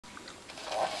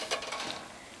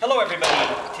Hello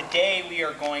everybody. Today we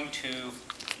are going to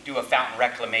do a fountain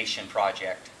reclamation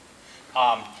project.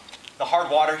 The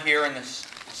hard water here in the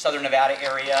southern Nevada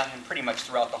area and pretty much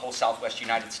throughout the whole southwest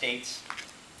United States,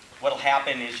 what will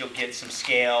happen is you'll get some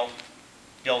scale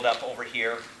build up over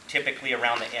here, typically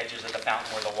around the edges of the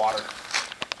fountain where the water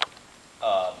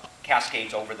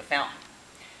cascades over the fountain.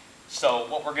 So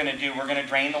what we're going to do, we're going to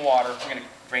drain the water. We're going to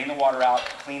drain the water out,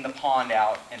 clean the pond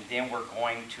out, and then we're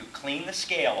going to clean the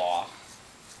scale off.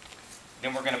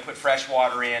 Then we're going to put fresh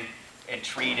water in and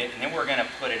treat it, and then we're going to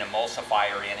put an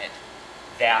emulsifier in it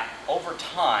that over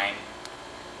time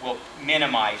will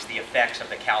minimize the effects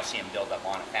of the calcium buildup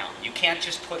on a fountain. You can't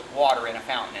just put water in a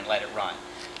fountain and let it run.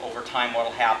 Over time what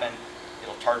will happen,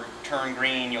 it'll turn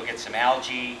green, you'll get some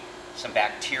algae, some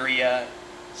bacteria,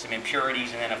 some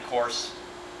impurities, and then of course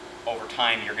over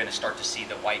time you're going to start to see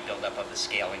the white buildup of the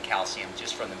scale and calcium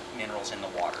just from the minerals in the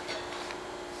water here.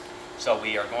 So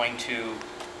we are going to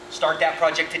start that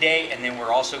project today, and then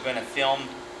we're also going to film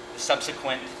the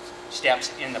subsequent steps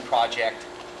in the project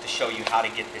to show you how to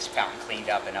get this fountain cleaned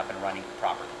up and running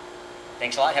properly.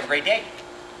 Thanks a lot. Have a great day.